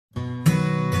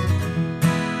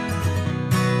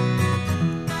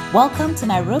Welcome to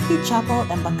Nairobi Chapel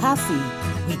Embakasi.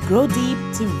 We grow deep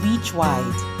to reach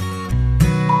wide.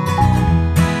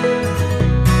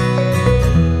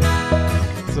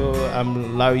 So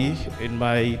I'm Lawi. In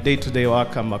my day-to-day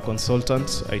work, I'm a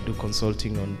consultant. I do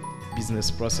consulting on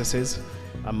business processes.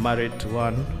 I'm married to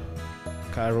one,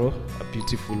 Caro, a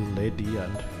beautiful lady,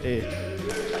 and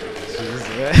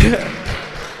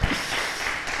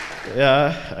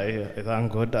I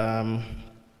thank God.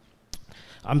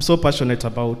 I'm so passionate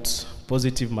about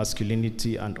positive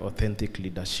masculinity and authentic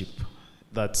leadership.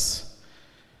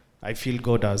 I feel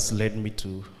God has led me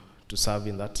to serve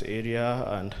in that area,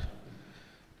 and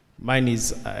mine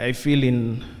is, I feel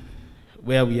in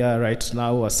where we are right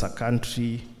now as a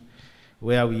country,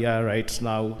 where we are right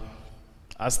now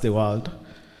as the world,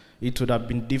 it would have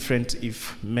been different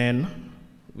if men,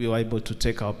 we were able to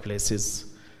take our places,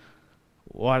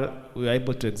 we were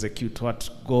able to execute what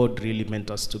God really meant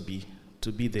us to be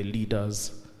the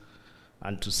leaders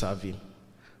and to serve Him.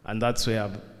 And that's where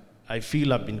I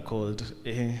feel I've been called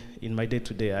in my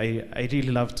day-to-day. I really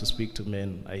love to speak to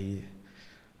men.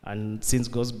 And since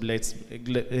God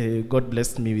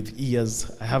blessed me with ears,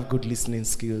 I have good listening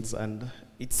skills, and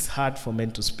it's hard for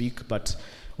men to speak, but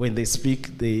when they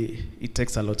speak, it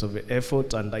takes a lot of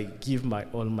effort, and I give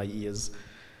all my ears.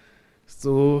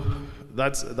 So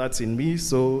that's in me.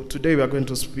 So today we are going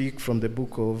to speak from the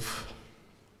book of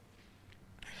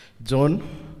John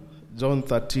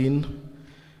 13,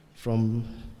 from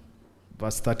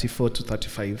verse 34 to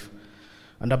 35.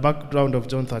 And the background of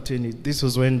John 13, this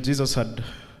was when Jesus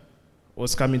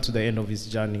was coming to the end of his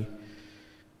journey.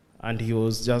 And he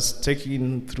was just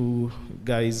taking through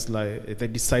guys like the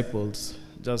disciples,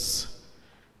 just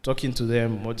talking to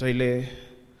them. At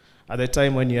the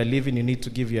time when you are leaving, you need to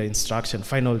give your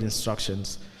final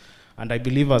instructions. And I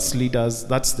believe as leaders,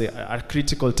 that's a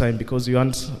critical time, because you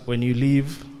want, when you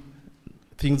leave,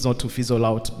 things not to fizzle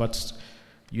out, but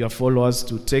your followers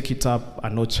to take it up a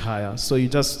notch higher. So you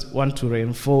just want to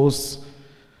reinforce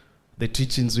the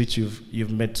teachings which you've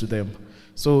made to them.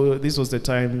 So this was the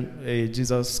time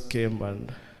Jesus came,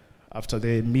 and after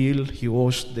the meal, he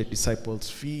washed the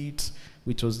disciples' feet,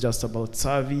 which was just about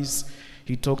service.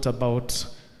 He talked about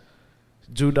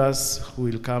Judas, who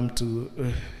will come to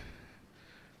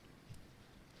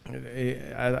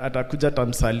atakuja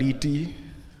tamsaliti.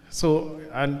 So,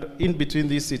 and in between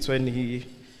this, it's when he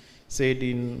said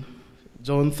in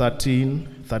John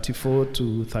 13, 34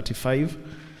 to 35,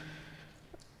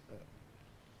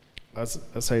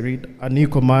 as I read, "A new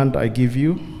command I give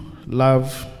you,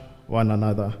 love one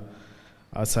another.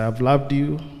 As I have loved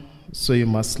you, so you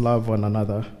must love one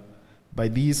another. By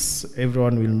this,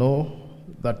 everyone will know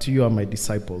that you are my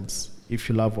disciples, if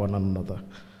you love one another."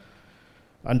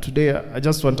 And today, I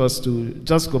just want us to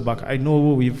just go back. I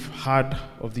know we've heard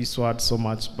of this word so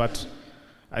much, but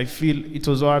I feel it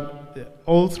was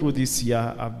all through this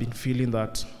year, I've been feeling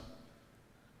that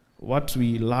what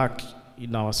we lack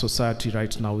in our society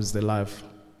right now is the love.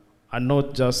 And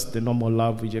not just the normal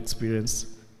love we experience,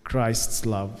 Christ's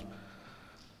love.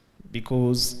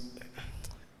 Because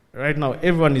right now,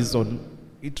 everyone is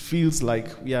it feels like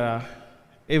we are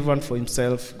everyone for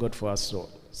himself, God for us.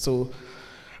 So,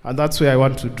 and that's where I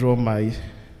want to draw I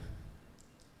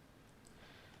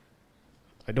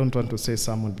don't want to say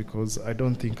sermon because I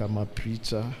don't think I'm a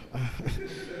preacher.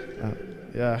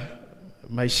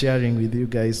 My sharing with you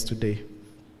guys today.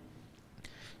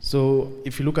 So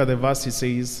if you look at the verse, it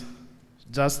says,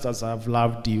 "Just as I've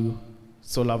loved you,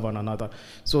 so love one another."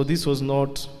 So this was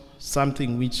not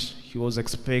something which he was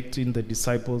expecting the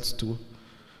disciples to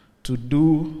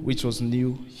do, which was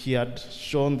new. He had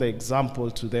shown the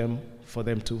example to them for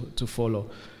them to follow.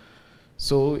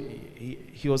 So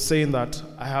he was saying that,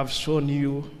 "I have shown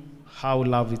you how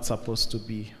love is supposed to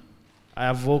be. I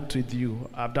have walked with you.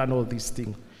 I've done all these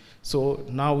things. So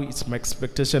now it's my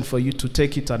expectation for you to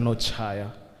take it a notch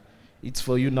higher. It's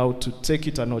for you now to take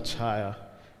it a notch higher,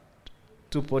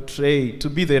 to portray, to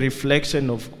be the reflection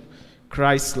of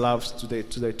Christ's love to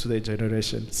the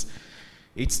generations."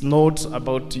 It's not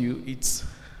about you.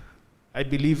 I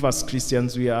believe as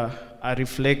Christians, we are a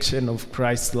reflection of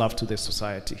Christ's love to the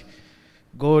society.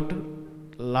 God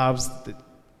loves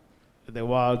the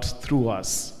world through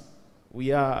us.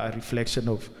 We are a reflection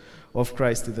of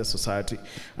Christ in the society.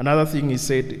 Another thing he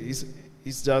said is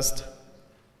just,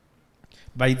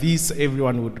 "By this,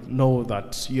 everyone would know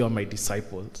that you are my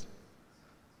disciples."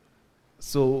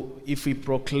 So if we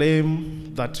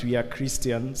proclaim that we are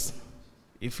Christians,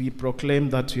 if we proclaim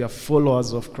that we are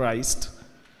followers of Christ,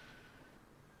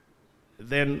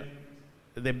 then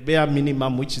the bare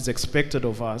minimum which is expected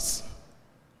of us,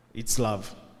 it's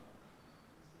love.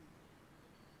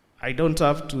 I don't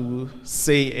have to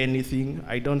say anything.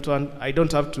 I don't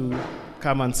have to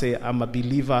come and say I'm a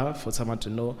believer for someone to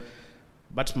know.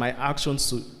 But my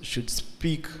actions should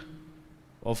speak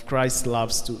of Christ's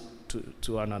love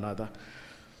to one another.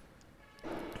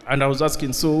 And I was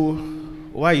asking, so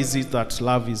why is it that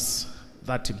love is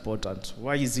that important?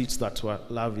 Why is it that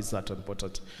love is that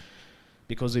important?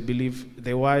 Because we believe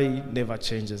the why never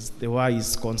changes. The why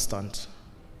is constant.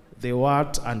 The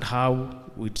what and how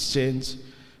would change,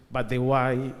 but the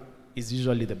why is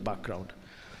usually the background.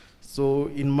 So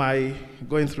in my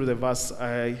going through the verse,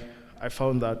 I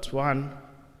found that one,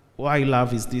 why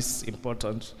love is this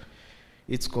important?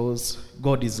 It's because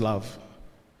God is love.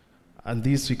 And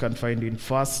this we can find in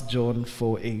 1 John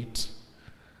 4:8,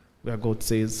 where God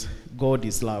says, God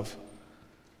is love.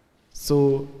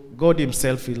 So God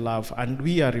himself is love, and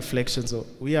we are a reflection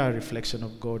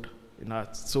of God in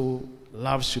us. So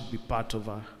love should be part of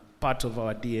our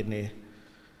DNA.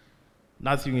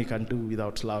 Nothing we can do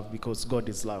without love, because God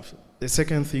is love. The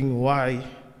second thing why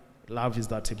love is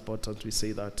that important, we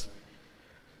say that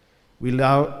we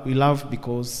love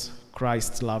because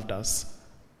Christ loved us.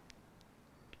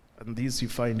 And this you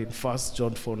find in 1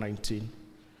 John 4:19.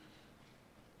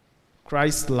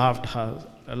 Christ loved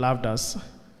us,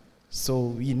 so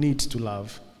we need to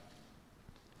love.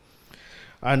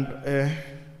 And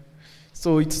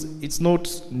so it's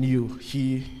not new.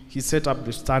 He set up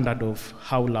the standard of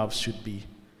how love should be.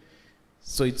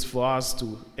 So it's for us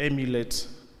to emulate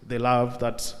the love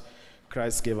that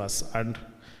Christ gave us. And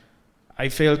I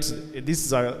felt this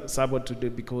is a Sabbath today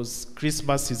because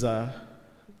Christmas is a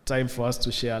time for us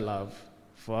to share love,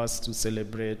 for us to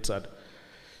celebrate. And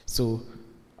so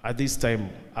at this time,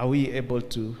 are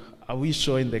we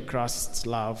showing the Christ's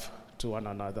love to one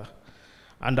another?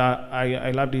 And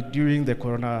I loved it. During the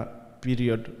Corona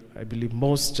period, I believe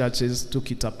most churches took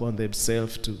it upon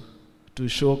themselves to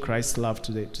show Christ's love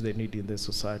to the needy in the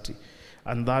society.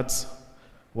 And that's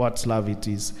what love it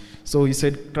is. So he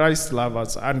said, Christ loved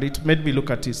us. And it made me look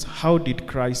at this. How did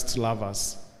Christ love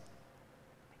us?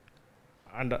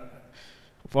 And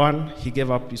one, he gave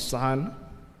up his son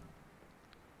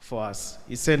for us.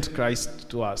 He sent Christ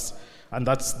to us. And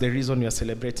that's the reason we are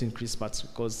celebrating Christmas,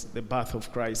 because the birth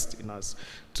of Christ in us.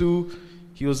 Two,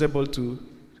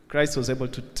 Christ was able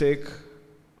to take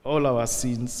all our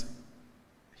sins.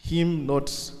 Him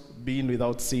not being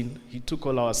without sin, he took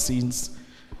all our sins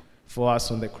for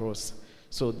us on the cross.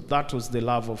 So that was the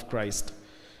love of Christ.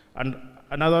 And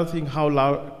another thing,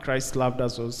 how Christ loved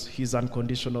us was his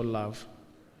unconditional love.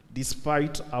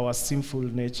 Despite our sinful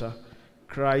nature,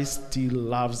 Christ still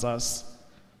loves us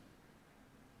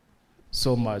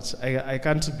so much. I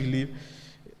can't believe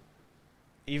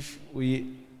if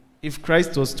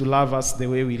Christ was to love us the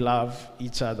way we love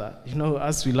each other,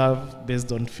 us we love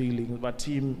based on feelings, but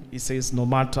him, he says, no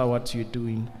matter what you're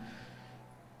doing.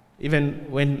 Even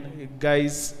when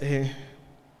guys,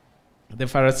 the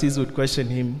Pharisees would question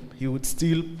him, he would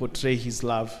still portray his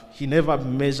love. He never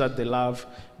measured the love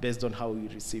based on how he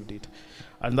received it.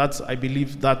 And I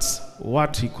believe that's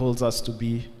what he calls us to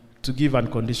be, to give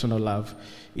unconditional love.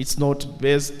 It's not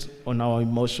based on our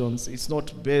emotions. It's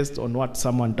not based on what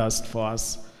someone does for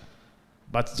us,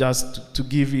 but just to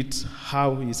give it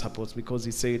how he's supposed, because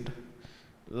he said,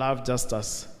 love just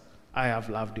as I have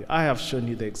loved you. I have shown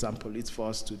you the example. It's for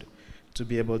us to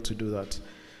be able to do that.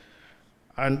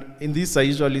 And in this, I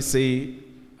usually say,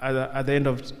 at the end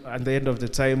of the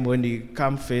time when you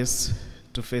come face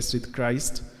to face with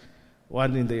Christ,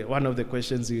 one of the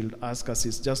questions he'll ask us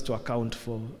is just to account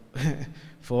for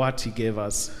for what he gave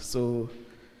us. So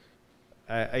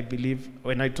I believe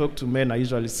when I talk to men, I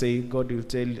usually say God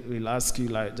will ask you,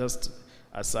 like, just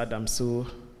as Adam, so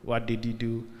what did he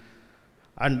do?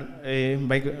 And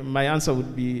my answer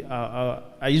would be,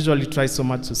 I usually try so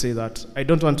much to say that I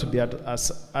don't want to be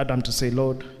as Adam to say,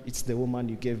 Lord, it's the woman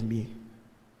you gave me.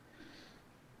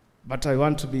 But I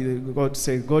want to be God to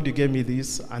say, God, you gave me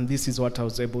this, and this is what I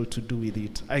was able to do with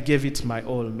it. I gave it my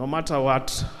all, no matter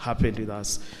what happened with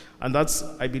us. And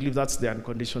I believe that's the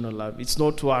unconditional love. It's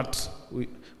not what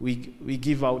we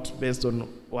give out based on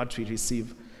what we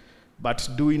receive, but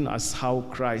doing as how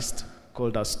Christ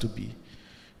called us to be.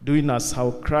 Doing as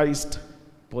how Christ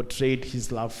portrayed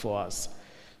his love for us.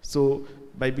 So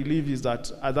my belief is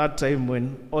that at that time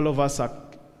when all of us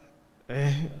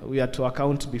we are to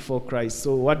account before Christ.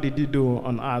 So what did he do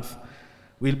on earth?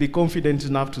 We'll be confident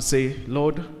enough to say,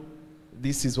 Lord,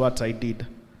 this is what I did.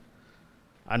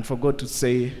 And for God to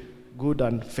say, good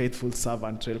and faithful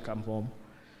servant, welcome home.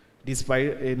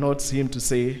 Despite not him to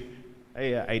say,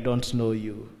 hey, I don't know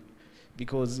you.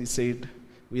 Because he said,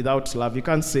 without love, you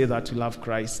can't say that you love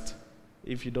Christ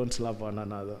if you don't love one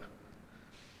another.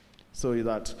 So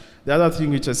that. The other thing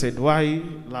which I said, why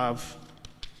love?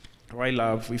 Why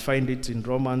love? We find it in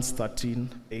Romans 13,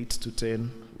 8 to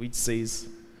 10, which says,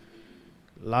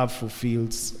 love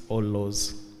fulfills all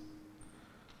laws.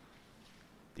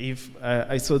 If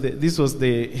I saw this was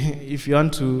the, if you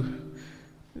want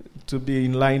to be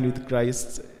in line with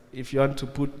Christ, if you want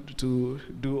to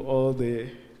do all the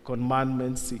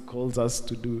commandments he calls us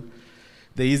to do,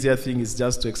 the easier thing is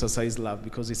just to exercise love,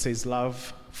 because it says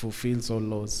love fulfills all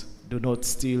laws. Do not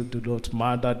steal, do not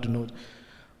murder, do not,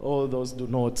 all those do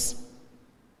nots.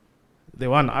 The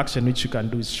one action which you can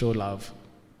do is show love,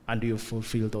 and you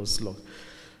fulfill those laws.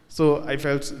 So I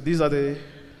felt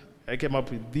I came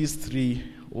up with these three.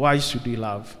 Why should we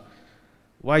love?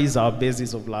 Why is our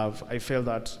basis of love? I felt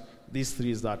that these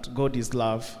three is that God is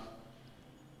love,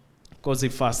 because he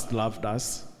first loved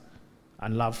us,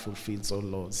 and love fulfills all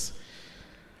laws.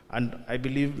 And I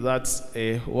believe that's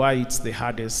why it's the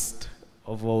hardest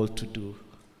of all to do.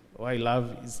 Why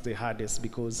love is the hardest,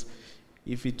 because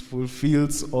if it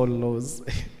fulfills all laws,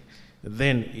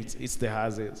 then it's the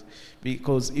hardest.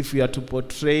 Because if we are to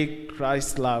portray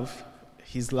Christ's love,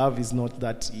 his love is not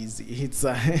that easy.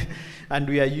 And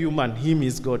we are human. Him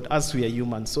is God. Us, we are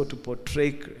human. So to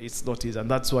portray, it's not easy. And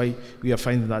that's why we are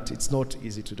finding that it's not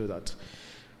easy to do that.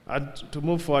 And to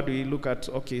move forward, we look at,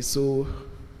 okay, so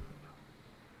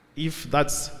if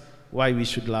that's why we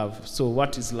should love, so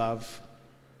what is love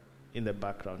in the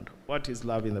background? What is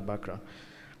love in the background?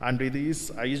 And with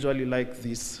this, I usually like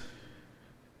these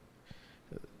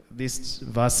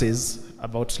verses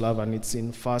about love, and it's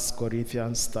in 1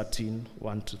 Corinthians 13,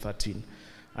 1 to 13.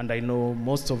 And I know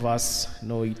most of us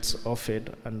know it often,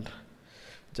 and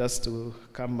just to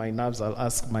calm my nerves, I'll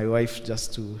ask my wife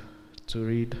just to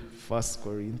read 1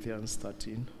 Corinthians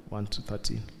 13, 1 to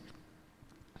 13.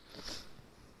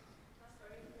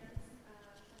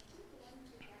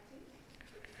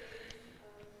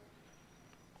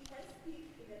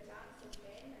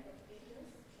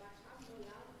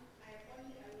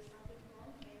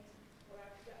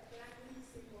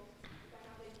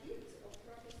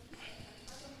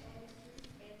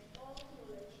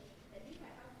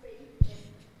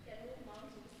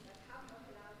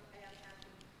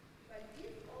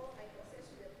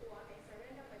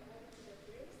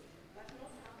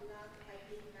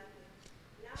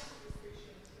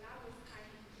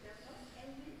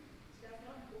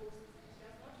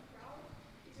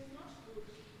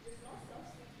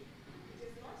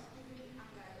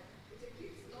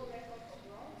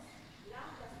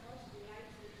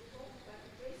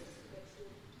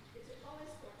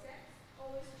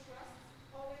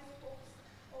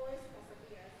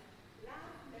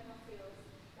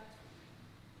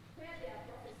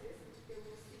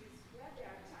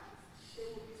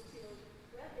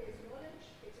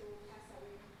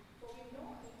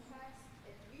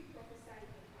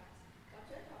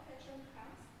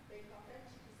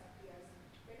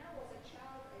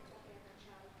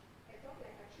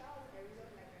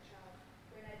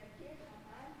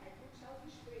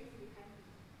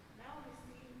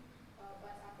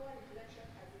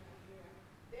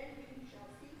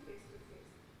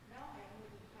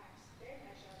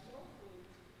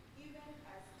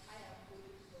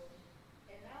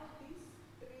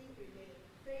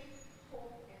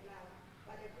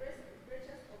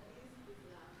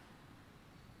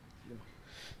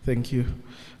 Thank you.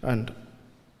 And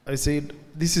I said,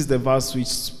 this is the verse which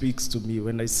speaks to me.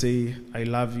 When I say, I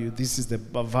love you, this is the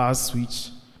verse which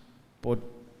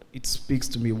it speaks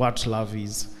to me what love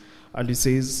is. And it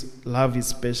says, love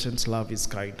is patient, love is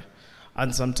kind.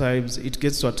 And sometimes it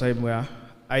gets to a time where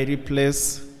I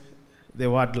replace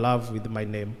the word love with my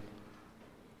name.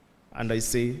 And I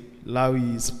say, love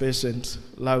is patient,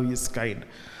 love is kind.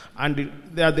 And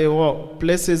there are the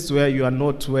places where you are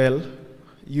not well,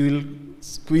 you will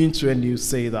squinch when you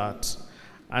say that.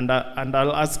 And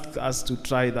I'll ask us to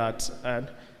try that. And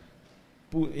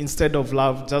instead of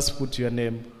love, just put your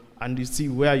name. And you see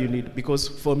where you need. Because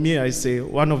for me, I say,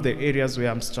 one of the areas where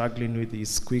I'm struggling with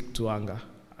is quick to anger.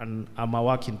 And I'm a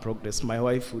work in progress. My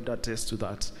wife would attest to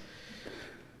that.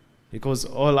 Because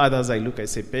all others I look, I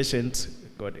say, patient,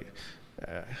 God.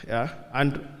 Yeah.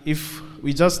 And if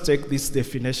we just take this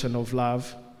definition of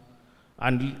love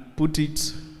and put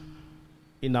it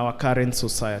in our current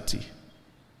society,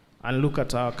 and look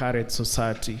at our current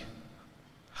society,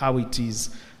 how it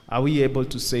is, are we able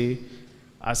to say,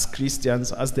 as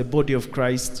Christians, as the body of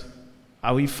Christ,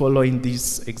 are we following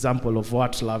this example of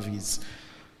what love is?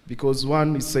 Because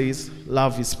one, it says,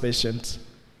 love is patient.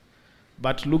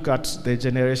 But look at the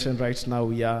generation right now.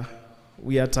 We are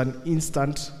an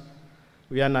instant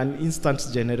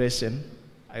generation.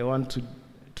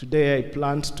 Today I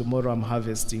plant, tomorrow I'm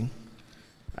harvesting.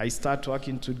 I start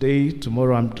working today,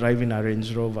 tomorrow I'm driving a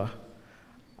Range Rover.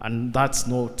 And that's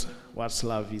not what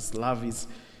love is. Love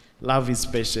is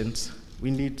patient.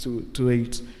 We need to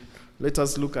wait. Let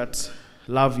us look at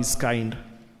love is kind.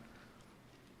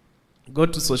 Go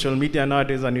to social media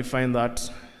nowadays and you find that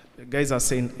guys are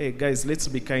saying, hey guys, let's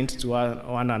be kind to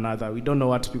one another. We don't know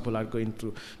what people are going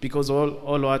through. Because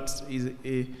all what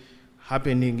is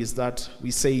happening is that we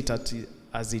say it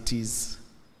as it is.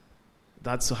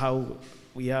 That's how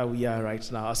we are right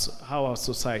now, how our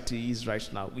society is right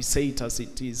now. We say it as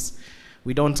it is.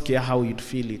 We don't care how you'd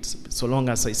feel it, so long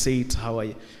as I say it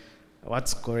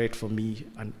what's correct for me.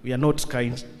 And we are not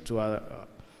kind to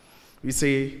we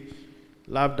say,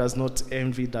 love does not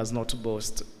envy, does not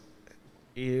boast.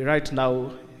 Right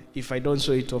now, if I don't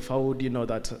show it off, how would you know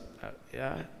that?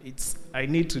 I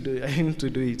need to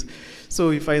do it. So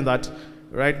we find that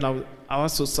right now, our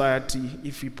society,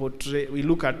 if we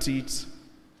look at it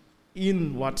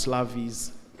in what love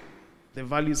is, the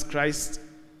values Christ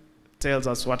tells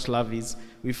us what love is,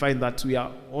 we find that we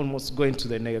are almost going to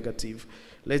the negative.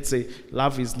 Let's say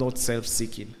love is not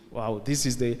self-seeking. Wow, this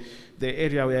is the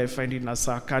area where I find in as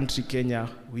our country, Kenya,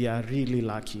 we are really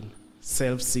lacking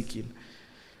self-seeking.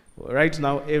 Right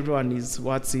now, everyone is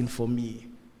what's in for me.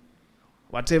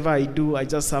 Whatever I do, I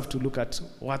just have to look at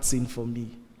what's in for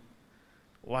me.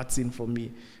 What's in for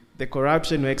me. The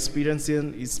corruption we're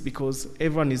experiencing is because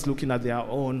everyone is looking at their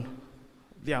own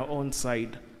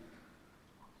side.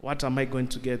 What am I going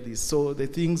to get this? So the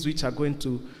things which are going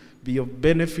to be of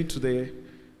benefit to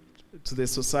the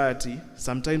society,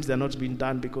 sometimes they're not being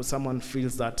done because someone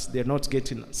feels that they're not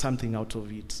getting something out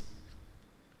of it.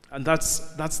 And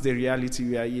that's the reality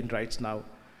we are in right now.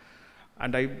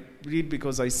 And I read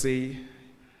because I say,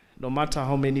 no matter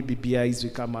how many BBIs we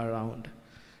come around,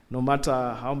 no matter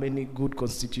how many good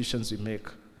constitutions we make,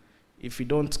 if we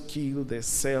don't kill the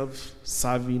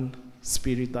self-serving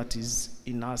spirit that is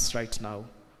in us right now,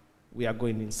 we are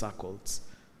going in circles.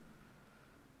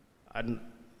 And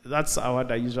that's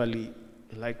what I usually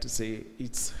like to say.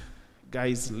 It's,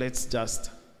 guys, let's just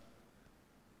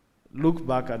look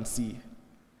back and see,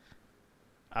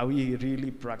 are we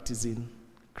really practicing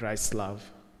Christ's love?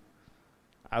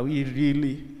 Are we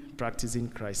really practicing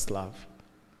Christ's love?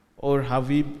 Or have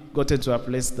we gotten to a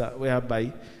place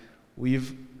whereby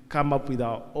we've come up with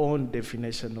our own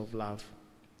definition of love?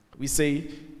 We say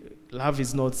love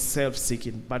is not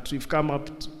self-seeking, but we've come up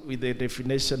with a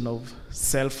definition of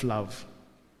self-love.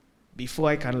 Before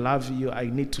I can love you, I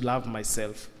need to love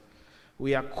myself.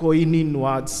 We are coining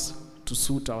words to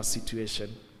suit our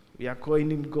situation. We are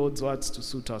coining God's words to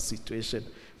suit our situation,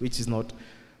 which is not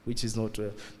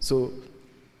well. So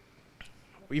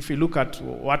if we look at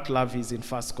what love is in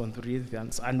 1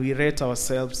 Corinthians, and we rate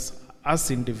ourselves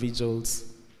as individuals,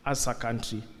 as a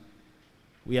country,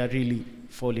 we are really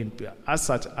falling as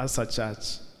a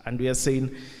church. And we are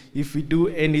saying, if we do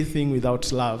anything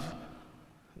without love,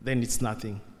 then it's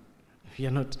nothing. We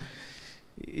are not.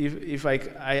 If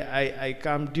I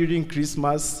come during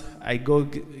Christmas, I go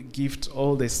gift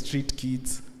all the street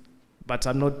kids, but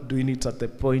I'm not doing it at the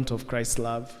point of Christ's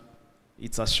love.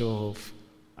 It's a show off.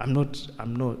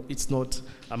 It's not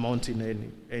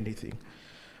amounting anything.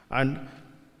 And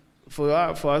for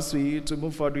us to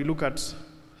move forward, we look at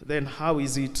then how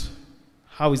is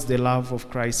the love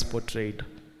of Christ portrayed?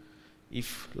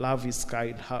 If love is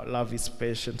kind, love is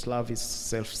patient, love is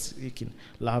self-seeking,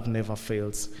 love never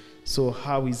fails. So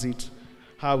how is it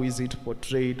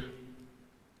portrayed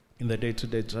in the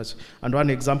day-to-day church? And one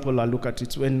example I look at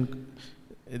it when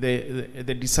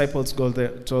the disciples told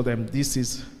them, this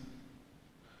is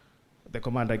the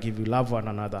command I give you, love one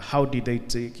another. How did they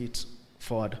take it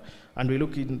forward? And we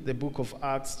look in the book of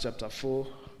Acts chapter 4,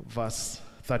 verse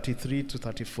 33 to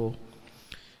 34.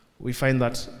 We find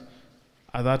that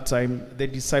at that time, the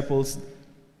disciples,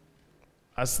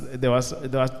 as they were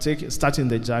starting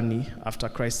the journey after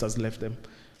Christ has left them,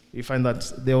 we find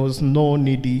that there was no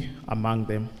needy among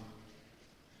them.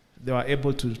 They were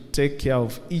able to take care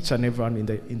of each and everyone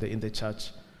in the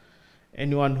church.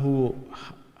 Anyone who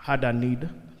had a need,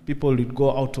 people would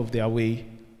go out of their way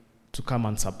to come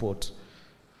and support.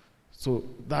 So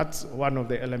that's one of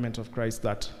the elements of Christ,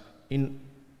 that in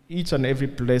each and every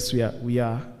place we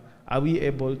are we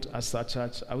able to, as a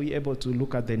church, are we able to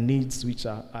look at the needs which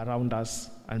are around us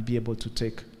and be able to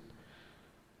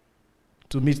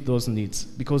meet those needs?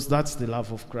 Because that's the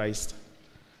love of Christ.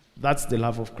 That's the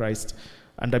love of Christ.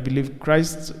 And I believe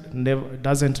Christ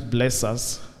doesn't bless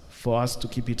us for us to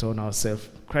keep it on ourselves.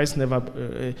 Christ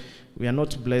we are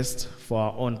not blessed for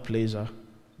our own pleasure,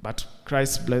 but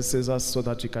Christ blesses us so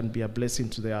that we can be a blessing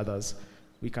to the others.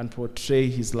 We can portray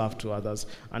his love to others.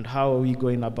 And how are we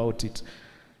going about it?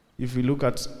 if we look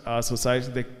at our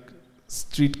society, the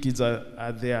street kids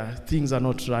are there, things are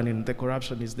not running, the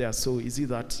corruption is there. So is it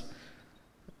that,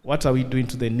 what are we doing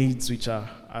to the needs which are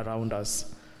around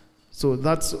us? So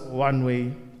that's one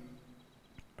way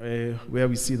where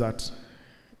we see that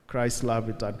Christ's love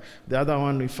returned. The other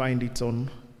one, we find it on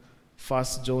 1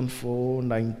 John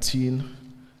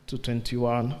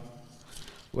 4:19-21,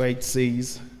 where it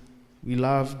says, we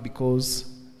love because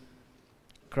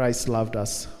Christ loved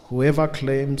us. Whoever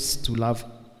claims to love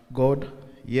God,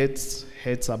 yet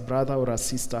hates a brother or a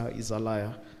sister, is a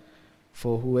liar.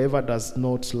 For whoever does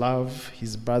not love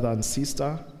his brother and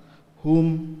sister,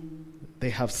 whom they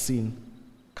have seen,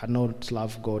 cannot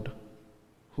love God,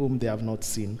 whom they have not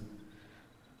seen.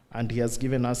 And he has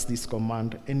given us this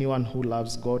command: anyone who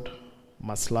loves God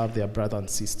must love their brother and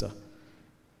sister.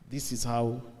 This is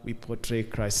how we portray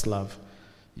Christ's love.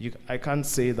 I can't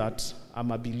say that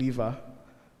I'm a believer,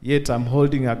 yet I'm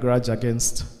holding a grudge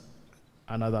against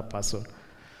another person.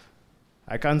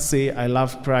 I can't say I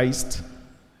love Christ,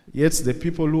 yet the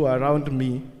people who are around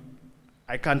me,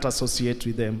 I can't associate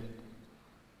with them.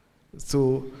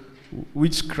 So,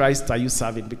 which Christ are you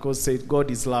serving? Because say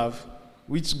God is love.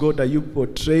 Which God are you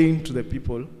portraying to the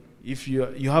people? If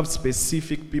you have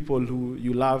specific people who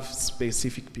you love,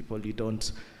 specific people you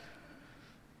don't.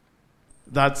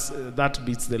 That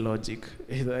beats the logic.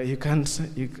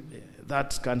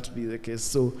 That can't be the case.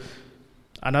 So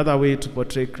another way to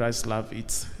portray Christ's love,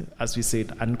 it's, as we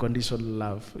said, unconditional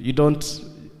love. You don't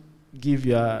give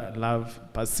your love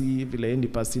pasi vile any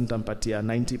percent tampatia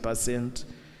 90%.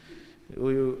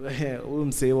 Huyu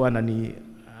msee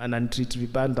ananitreat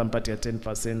vibaya nitampatia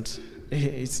 10%.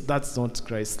 That's not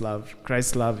Christ's love.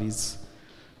 Christ's love is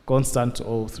constant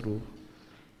all through.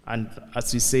 And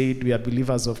as we said, we are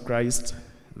believers of Christ,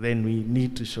 then we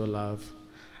need to show love.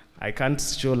 I can't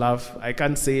show love. I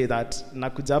can't say that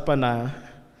nakuja hapa na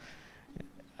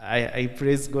I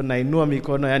praise God na inua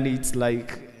mikono, yani it's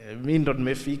like mimi ndo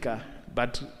nimefika,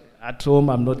 but at home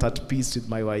I'm not at peace with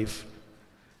my wife.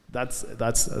 That's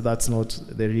not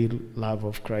the real love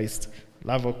of Christ.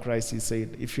 Love of Christ, he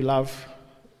said, if you love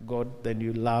God, then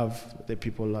you love the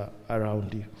people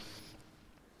around you.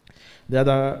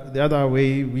 The other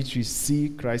way which we see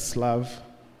Christ's love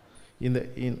in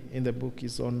the book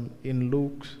is in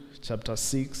Luke chapter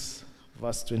 6,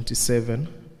 verse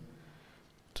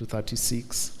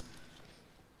 27-36,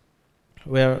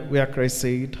 where Christ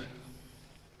said,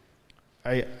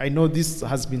 I know this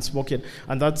has been spoken,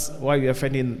 and that's why we are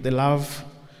finding the love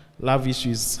issue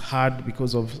is hard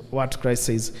because of what Christ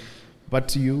says.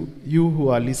 But you who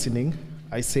are listening,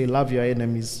 I say, love your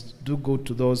enemies, do good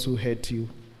to those who hate you,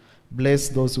 bless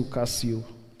those who curse you,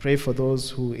 pray for those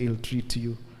who ill-treat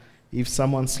you. If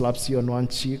someone slaps you on one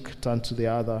cheek, turn to the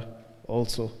other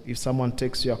also. If someone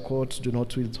takes your coat, do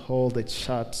not withhold the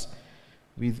shirt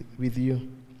with you.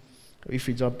 If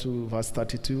we jump to verse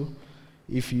 32,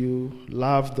 if you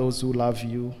love those who love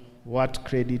you, what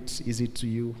credit is it to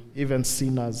you? Even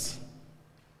sinners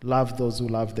love those who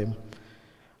love them.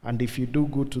 And if you do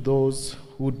good to those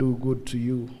who do good to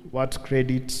you, what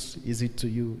credit is it to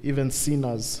you? Even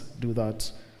sinners do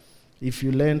that. If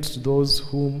you lend to those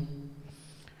whom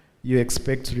you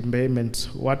expect repayment,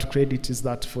 what credit is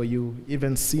that for you?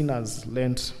 Even sinners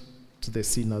lend to the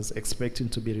sinners, expecting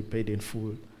to be repaid in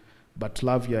full. But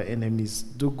love your enemies,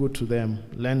 do good to them,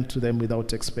 lend to them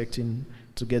without expecting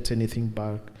to get anything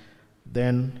back.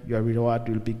 Then your reward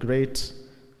will be great,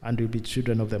 and will be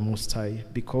children of the Most High,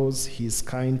 because he is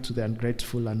kind to the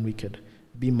ungrateful and wicked.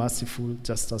 Be merciful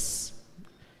just as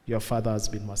your Father has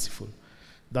been merciful.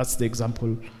 That's the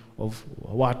example of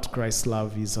what Christ's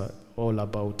love is all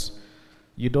about.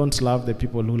 You don't love the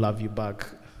people who love you back.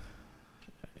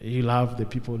 You love the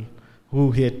people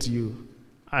who hate you.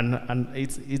 And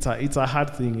it's a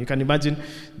hard thing. You can imagine,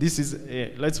 this is,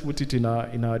 let's put it in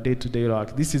our day-to-day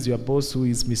work. This is your boss who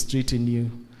is mistreating you.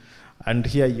 And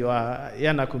here you are,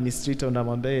 mistreat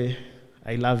unamwambia,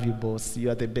 I love you, boss.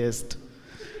 You are the best.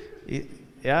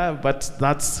 But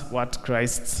that's what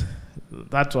Christ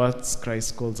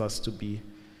calls us to be.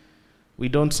 We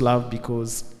don't love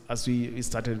because, as we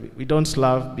started, we don't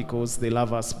love because they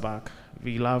love us back.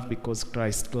 We love because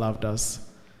Christ loved us.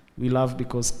 We love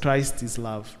because Christ is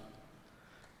love.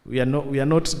 We are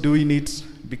not doing it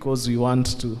because we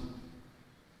want to.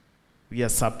 We are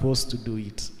supposed to do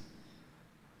it.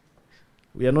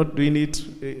 We are not doing it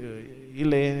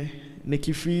ile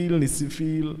nikifeel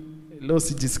nisifeel leo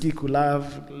sijisikii kulove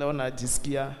leo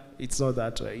najisikia. It's not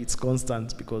that way. It's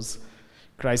constant because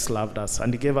Christ loved us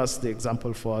and he gave us the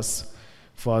example for us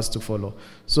to follow.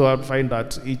 So I find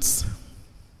that it's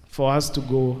for us to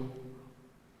go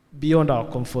beyond our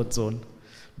comfort zone,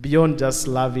 beyond just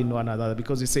loving one another.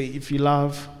 Because you say, if you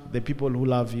love the people who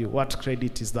love you, what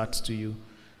credit is that to you?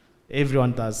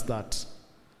 Everyone does that.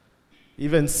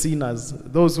 Even sinners,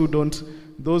 those who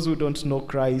don't know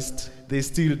Christ, they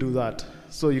still do that.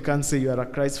 So you can't say you are a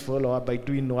Christ follower by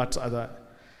doing what other.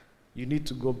 You need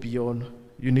to go beyond.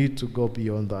 You need to go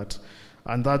beyond that.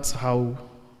 And that's how,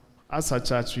 as a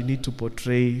church, we need to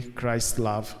portray Christ's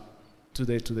love to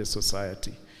the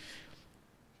society.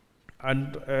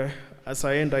 And as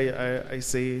I end, I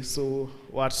say, so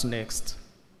what's next?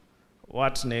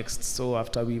 What next? So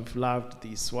after we've loved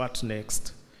this, what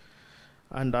next?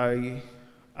 And I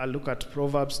look at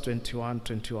Proverbs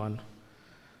 21:21.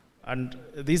 And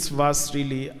this verse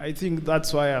really, I think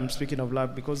that's why I'm speaking of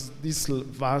love, because this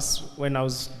verse, when I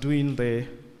was doing the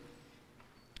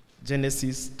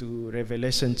Genesis to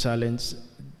Revelation challenge,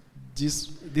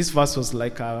 this verse was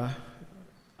like a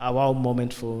wow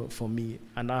moment for me,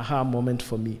 an aha moment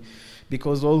for me.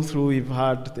 Because all through we've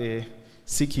had the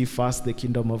seek ye first the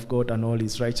kingdom of God and all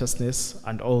his righteousness,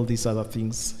 and all these other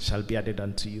things shall be added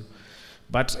unto you.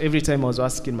 But every time I was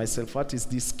asking myself, what is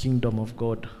this kingdom of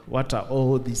God? What are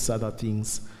all these other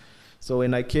things? So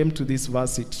when I came to this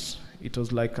verse, it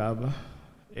was like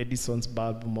Edison's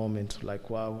bulb moment. Like,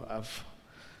 wow,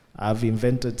 I've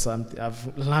invented something.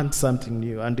 I've learned something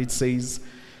new. And it says,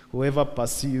 whoever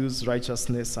pursues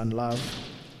righteousness and love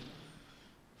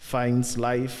finds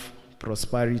life,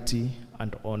 prosperity,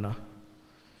 and honor.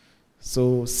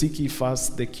 So seek ye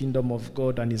first the kingdom of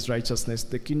God and his righteousness.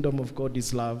 The kingdom of God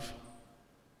is love.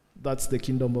 That's the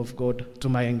kingdom of God to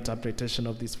my interpretation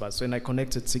of this verse. When I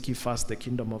connected seek ye first the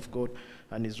kingdom of God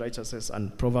and his righteousness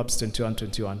and Proverbs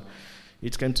 21:21,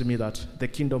 it came to me that the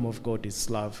kingdom of God is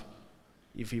love.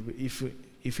 If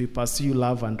we pursue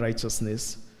love and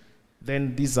righteousness,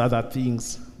 then these other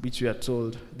things which we are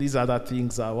told, these other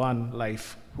things are one,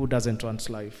 life. Who doesn't want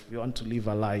life? We want to live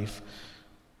a life,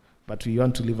 but we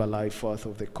want to live a life worth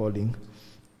of the calling.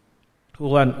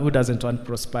 Who doesn't want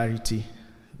prosperity?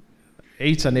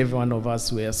 Each and every one of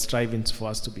us, we are striving for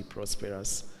us to be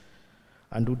prosperous.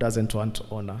 And who doesn't want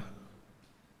honor?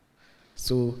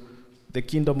 So the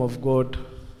kingdom of God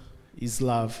is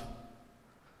love.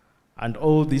 And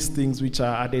all these things which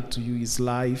are added to you is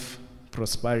life,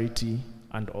 prosperity,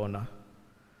 and honor.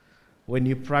 When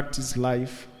you practice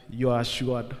life, you are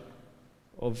assured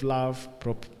of love,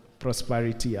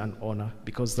 prosperity, and honor,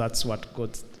 because that's what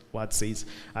God's word says.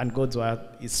 And God's word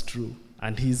is true,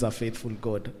 and he is a faithful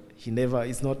God. He never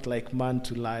is not like man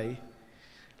to lie,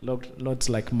 not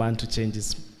like man to change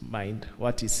his mind.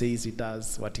 What he says, he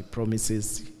does. What he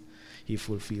promises, he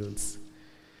fulfills.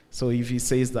 So if he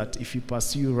says that if you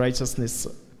pursue righteousness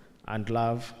and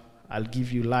love, I'll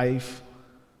give you life,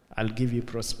 I'll give you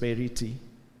prosperity,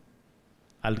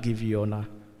 I'll give you honor,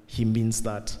 he means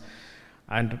that.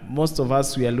 And most of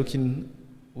us,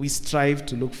 we strive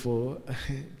to look for,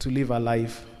 to live a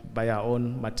life by our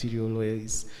own material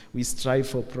ways. We strive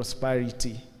for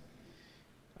prosperity.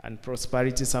 And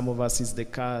prosperity, some of us, is the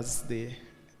cars, the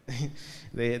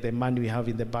money we have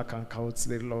in the bank accounts,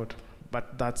 the Lord.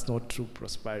 But that's not true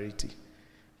prosperity.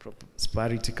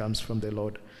 Prosperity comes from the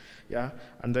Lord. Yeah?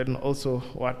 And then also,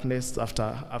 what next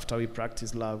after we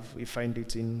practice love? We find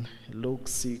it in Luke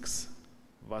 6,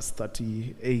 verse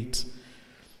 38.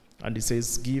 And it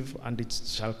says, give and it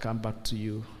shall come back to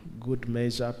you. Good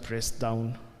measure, pressed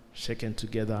down, shaken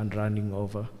together and running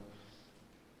over.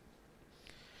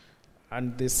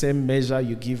 And the same measure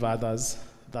you give others,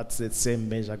 that's the same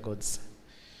measure God's.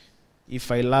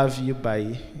 If I love you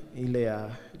by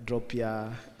drop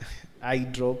your eye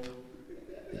drop,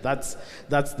 that's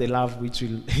the love which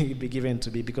will be given to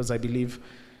me, because I believe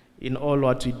in all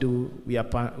what we do, we are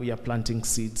planting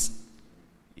seeds.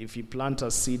 If you plant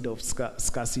a seed of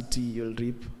scarcity, you'll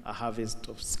reap a harvest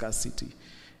of scarcity.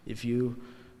 If you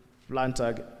plant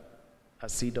a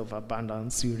seed of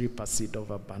abundance, you reap a seed of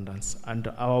abundance. And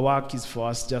our work is for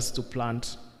us just to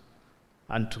plant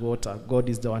and to water. God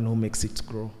is the one who makes it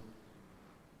grow.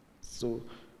 So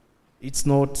it's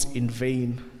not in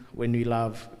vain when we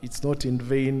love. It's not in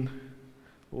vain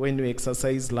when we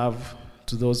exercise love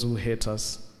to those who hate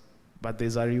us. But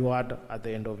there's a reward at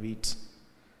the end of it.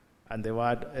 And the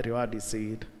reward is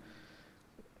said,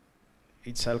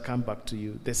 it shall come back to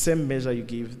you. The same measure you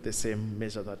give, the same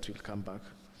measure that will come back.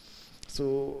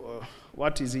 So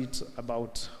what is it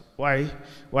about? Why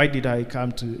did I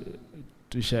come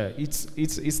to share? It's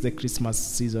the Christmas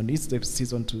season. It's the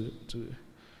season to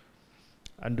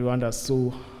and we wonder,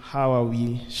 so how are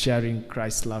we sharing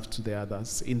Christ's love to the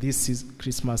others? In this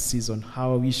Christmas season,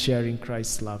 how are we sharing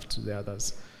Christ's love to the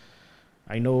others?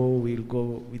 I know we'll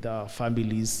go with our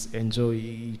families, enjoy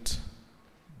it,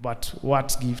 But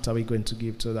what gift are we going to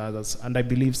give to the others? And I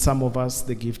believe some of us,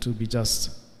 the gift will be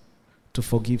just to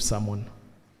forgive someone.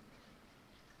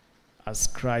 As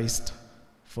Christ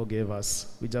forgave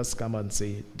us, we just come and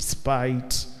say,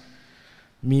 despite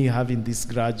me having this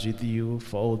grudge with you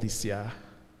for all this year,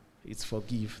 it's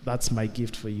forgive. That's my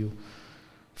gift for you.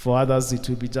 For others, it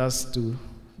will be just to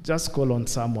call on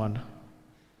someone,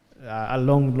 a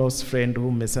long lost friend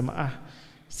who mesema,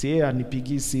 siye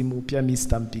anipigi simu, pia mi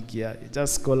sitampigia.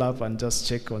 Just call up and just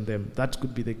check on them. That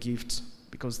could be the gift,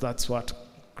 because that's what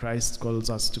Christ calls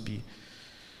us to be.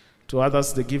 To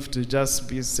others, the gift to just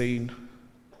be saying,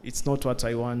 it's not what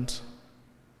I want.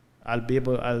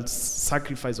 I'll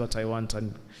sacrifice what I want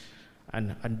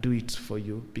and do it for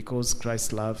you, because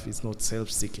Christ's love is not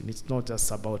self-seeking. It's not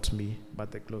just about me,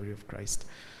 but the glory of Christ.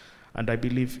 And I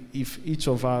believe if each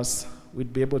of us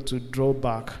would be able to draw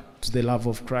back to the love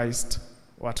of Christ,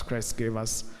 what Christ gave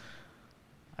us,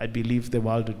 I believe the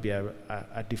world would be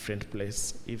a different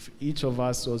place. If each of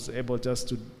us was able just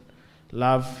to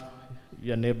love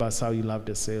your neighbors how you love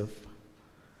yourself,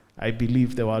 I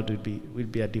believe the world will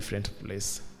be a different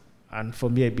place. And for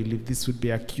me, I believe this would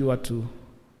be a cure to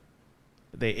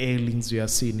the aliens we are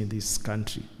seeing in this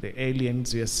country, the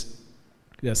aliens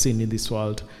we are seeing in this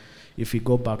world, if we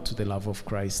go back to the love of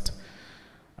Christ.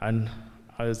 And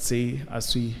I would say,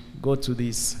 as we go to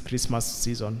this Christmas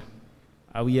season,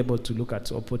 are we able to look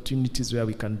at opportunities where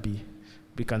we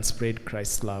can spread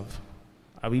Christ's love?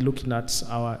 Are we looking at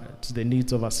to the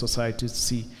needs of our society to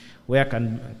see where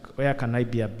can I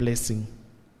be a blessing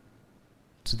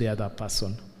to the other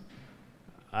person?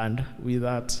 And with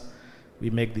that, we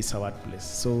make this our place.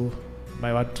 So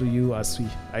my word to you as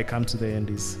I come to the end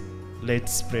is,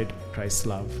 let's spread Christ's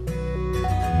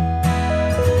love.